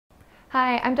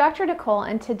Hi, I'm Dr. Nicole,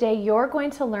 and today you're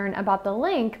going to learn about the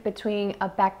link between a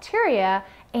bacteria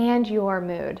and your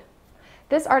mood.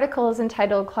 This article is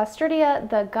entitled Clostridia,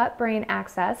 the Gut-Brain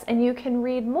Axis, and you can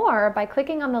read more by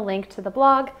clicking on the link to the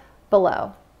blog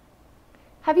below.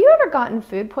 Have you ever gotten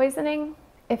food poisoning?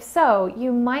 If so,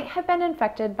 you might have been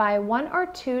infected by one or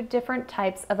two different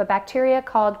types of a bacteria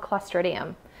called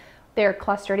Clostridium. They're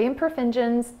Clostridium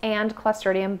perfringens and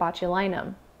Clostridium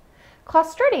botulinum.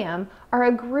 Clostridium are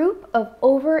a group of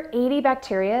over 80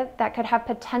 bacteria that could have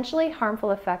potentially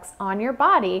harmful effects on your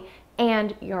body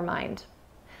and your mind.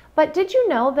 But did you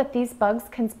know that these bugs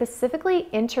can specifically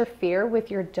interfere with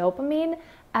your dopamine,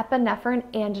 epinephrine,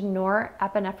 and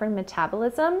norepinephrine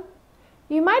metabolism?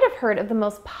 You might have heard of the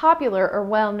most popular or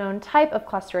well-known type of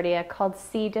Clostridia called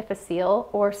C. difficile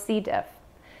or C. diff.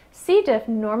 C. diff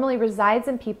normally resides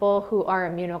in people who are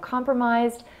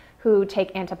immunocompromised, who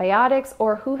take antibiotics,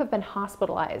 or who have been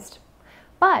hospitalized.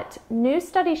 But new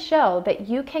studies show that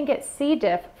you can get C.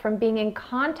 diff from being in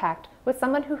contact with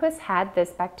someone who has had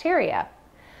this bacteria.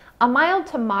 A mild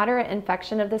to moderate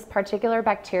infection of this particular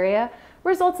bacteria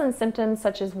results in symptoms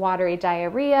such as watery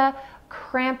diarrhea,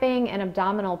 cramping, and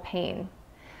abdominal pain.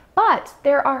 But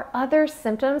there are other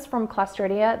symptoms from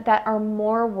Clostridia that are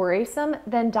more worrisome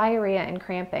than diarrhea and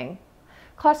cramping.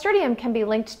 Clostridium can be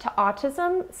linked to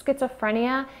autism,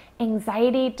 schizophrenia,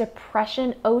 anxiety,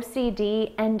 depression,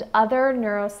 OCD, and other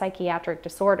neuropsychiatric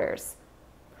disorders.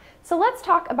 So let's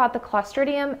talk about the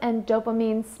Clostridium and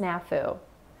dopamine snafu.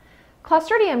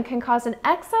 Clostridium can cause an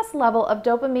excess level of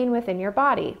dopamine within your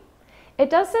body.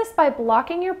 It does this by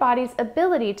blocking your body's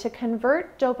ability to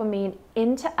convert dopamine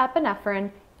into epinephrine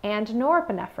and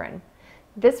norepinephrine.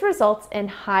 This results in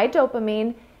high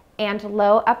dopamine and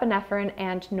low epinephrine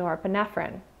and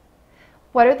norepinephrine.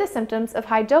 What are the symptoms of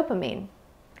high dopamine?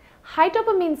 High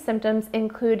dopamine symptoms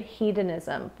include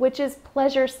hedonism, which is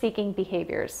pleasure-seeking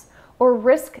behaviors, or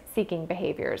risk-seeking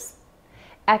behaviors,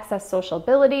 excess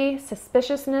sociability,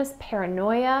 suspiciousness,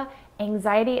 paranoia,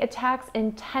 anxiety attacks,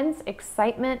 intense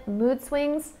excitement, mood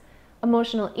swings,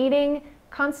 emotional eating,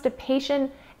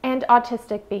 constipation, and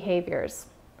autistic behaviors.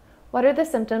 What are the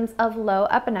symptoms of low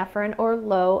epinephrine or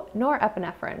low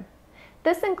norepinephrine?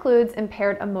 This includes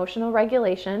impaired emotional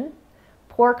regulation,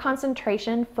 poor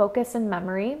concentration, focus, and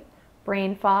memory,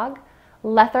 brain fog,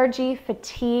 lethargy,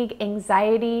 fatigue,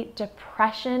 anxiety,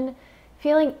 depression,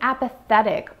 feeling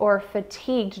apathetic or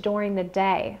fatigued during the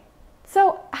day.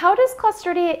 So how does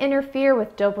Clostridia interfere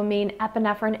with dopamine,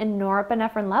 epinephrine, and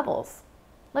norepinephrine levels?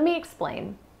 Let me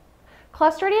explain.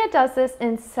 Clostridia does this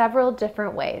in several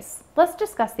different ways. Let's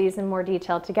discuss these in more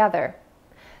detail together.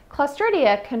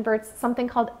 Clostridia converts something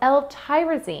called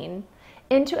L-tyrosine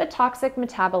into a toxic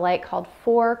metabolite called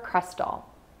 4-crestal.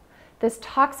 This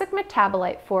toxic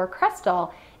metabolite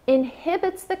 4-crestal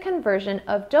inhibits the conversion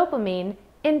of dopamine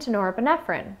into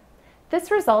norepinephrine. This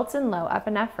results in low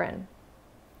epinephrine.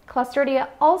 Clostridia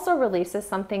also releases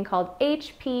something called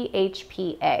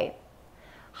HPHPA.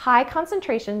 High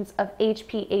concentrations of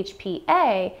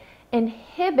HPHPA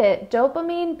inhibit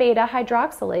dopamine beta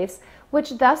hydroxylase,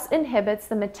 which thus inhibits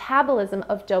the metabolism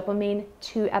of dopamine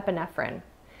to epinephrine.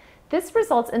 This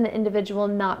results in the individual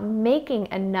not making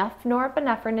enough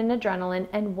norepinephrine and adrenaline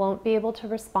and won't be able to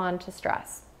respond to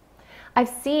stress. I've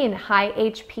seen high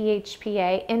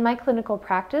HPHPA in my clinical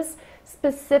practice,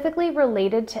 specifically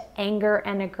related to anger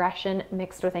and aggression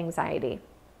mixed with anxiety.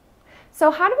 So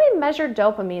how do we measure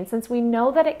dopamine since we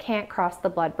know that it can't cross the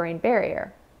blood-brain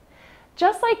barrier?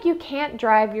 Just like you can't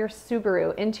drive your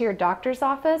Subaru into your doctor's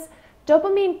office,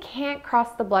 dopamine can't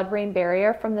cross the blood-brain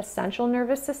barrier from the central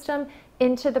nervous system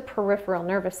into the peripheral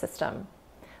nervous system.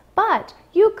 But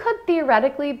you could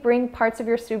theoretically bring parts of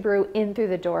your Subaru in through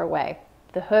the doorway,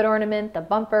 the hood ornament, the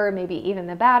bumper, maybe even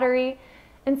the battery.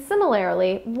 And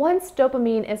similarly, once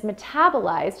dopamine is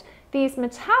metabolized, these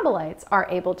metabolites are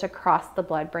able to cross the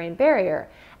blood-brain barrier.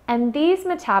 And these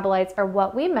metabolites are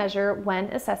what we measure when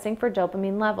assessing for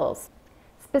dopamine levels.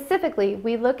 Specifically,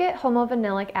 we look at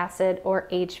homovanillic acid or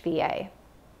HVA.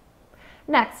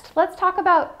 Next, let's talk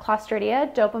about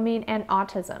Clostridia, dopamine, and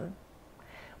autism.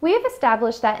 We have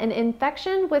established that an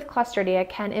infection with Clostridia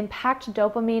can impact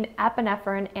dopamine,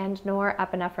 epinephrine, and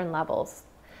norepinephrine levels.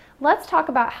 Let's talk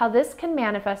about how this can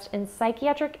manifest in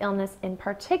psychiatric illness in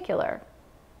particular.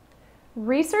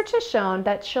 Research has shown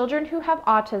that children who have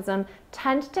autism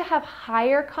tend to have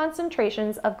higher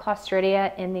concentrations of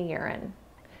Clostridia in the urine.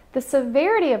 The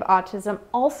severity of autism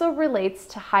also relates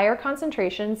to higher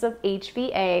concentrations of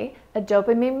HVA, a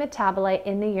dopamine metabolite,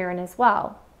 in the urine as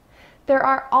well. There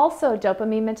are also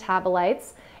dopamine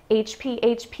metabolites,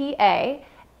 HPHPA,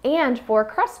 and for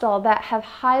crustol that have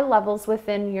high levels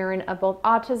within urine of both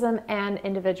autism and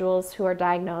individuals who are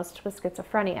diagnosed with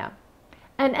schizophrenia.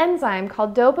 An enzyme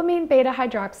called dopamine beta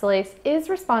hydroxylase is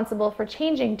responsible for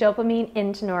changing dopamine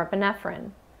into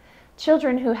norepinephrine.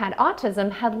 Children who had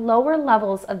autism had lower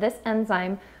levels of this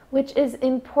enzyme, which is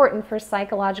important for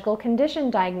psychological condition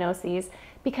diagnoses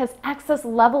because excess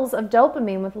levels of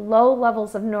dopamine with low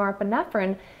levels of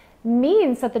norepinephrine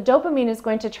means that the dopamine is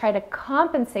going to try to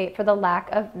compensate for the lack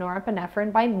of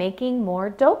norepinephrine by making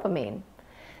more dopamine.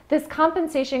 This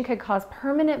compensation could cause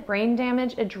permanent brain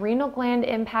damage, adrenal gland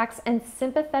impacts, and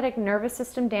sympathetic nervous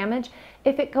system damage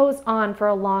if it goes on for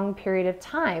a long period of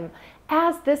time,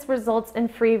 as this results in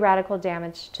free radical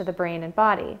damage to the brain and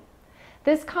body.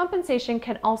 This compensation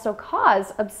can also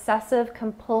cause obsessive,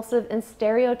 compulsive, and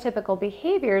stereotypical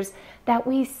behaviors that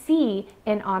we see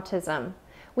in autism.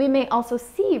 We may also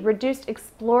see reduced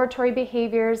exploratory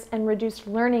behaviors and reduced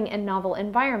learning in novel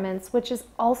environments, which is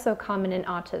also common in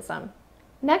autism.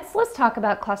 Next, let's talk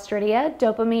about Clostridia,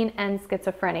 dopamine, and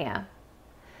schizophrenia.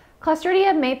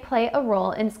 Clostridia may play a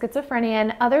role in schizophrenia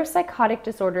and other psychotic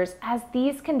disorders, as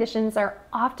these conditions are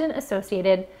often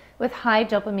associated with high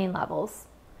dopamine levels.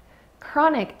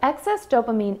 Chronic excess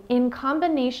dopamine in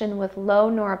combination with low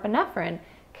norepinephrine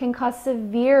can cause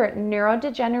severe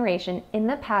neurodegeneration in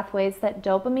the pathways that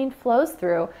dopamine flows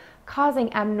through,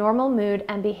 causing abnormal mood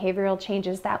and behavioral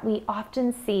changes that we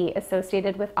often see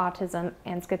associated with autism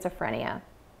and schizophrenia.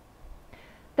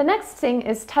 The next thing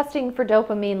is testing for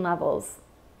dopamine levels.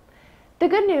 The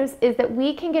good news is that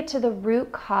we can get to the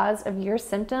root cause of your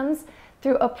symptoms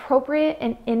through appropriate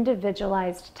and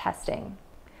individualized testing.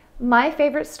 My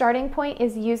favorite starting point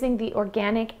is using the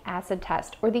organic acid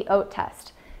test, or the OAT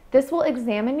test. This will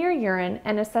examine your urine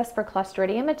and assess for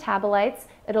Clostridium metabolites.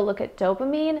 It'll look at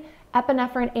dopamine,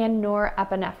 epinephrine, and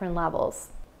norepinephrine levels.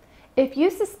 If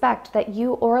you suspect that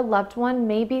you or a loved one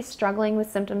may be struggling with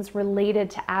symptoms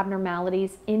related to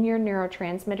abnormalities in your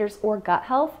neurotransmitters or gut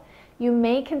health, you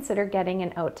may consider getting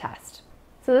an OAT test.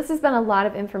 So this has been a lot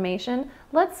of information.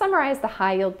 Let's summarize the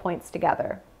high yield points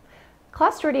together.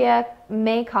 Clostridia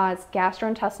may cause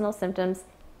gastrointestinal symptoms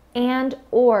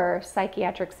and/or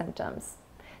psychiatric symptoms.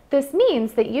 This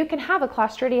means that you can have a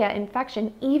Clostridia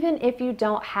infection even if you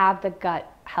don't have the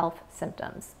gut health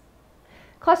symptoms.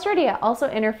 Clostridia also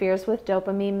interferes with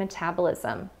dopamine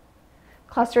metabolism.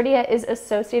 Clostridia is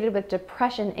associated with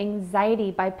depression,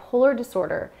 anxiety, bipolar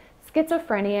disorder,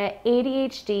 schizophrenia,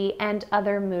 ADHD, and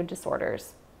other mood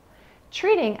disorders.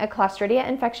 Treating a Clostridia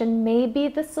infection may be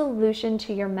the solution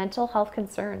to your mental health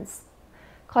concerns.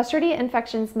 Clostridia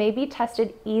infections may be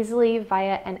tested easily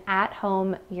via an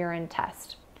at-home urine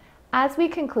test. As we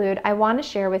conclude, I want to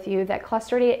share with you that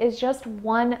Clostridia is just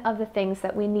one of the things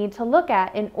that we need to look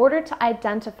at in order to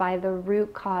identify the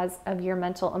root cause of your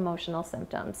mental emotional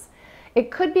symptoms.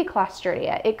 It could be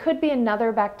Clostridia, it could be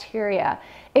another bacteria,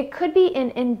 it could be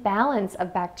an imbalance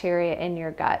of bacteria in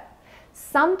your gut.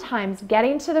 Sometimes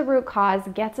getting to the root cause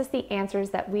gets us the answers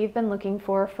that we've been looking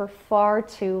for far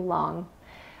too long.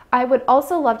 I would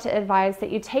also love to advise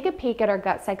that you take a peek at our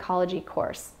gut psychology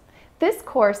course. This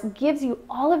course gives you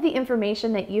all of the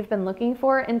information that you've been looking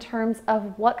for in terms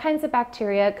of what kinds of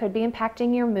bacteria could be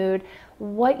impacting your mood,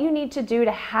 what you need to do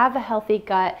to have a healthy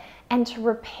gut, and to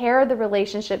repair the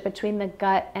relationship between the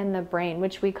gut and the brain,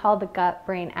 which we call the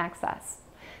gut-brain axis.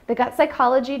 The Gut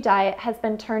Psychology Diet has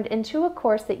been turned into a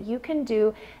course that you can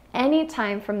do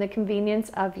anytime from the convenience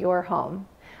of your home.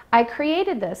 I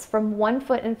created this from one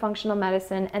foot in functional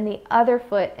medicine and the other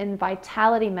foot in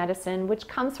vitality medicine, which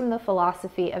comes from the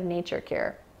philosophy of nature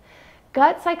cure.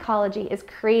 Gut psychology is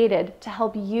created to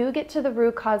help you get to the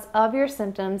root cause of your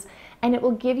symptoms, and it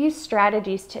will give you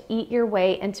strategies to eat your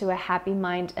way into a happy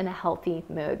mind and a healthy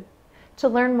mood. To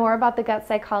learn more about the Gut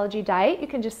Psychology Diet, you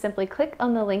can just simply click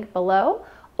on the link below,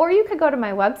 or you could go to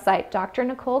my website, Dr.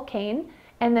 Nicole Cain,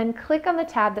 and then click on the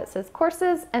tab that says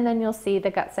courses, and then you'll see the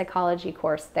Gut Psychology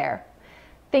course there.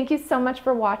 Thank you so much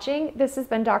for watching. This has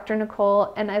been Dr.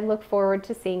 Nicole, and I look forward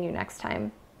to seeing you next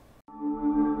time.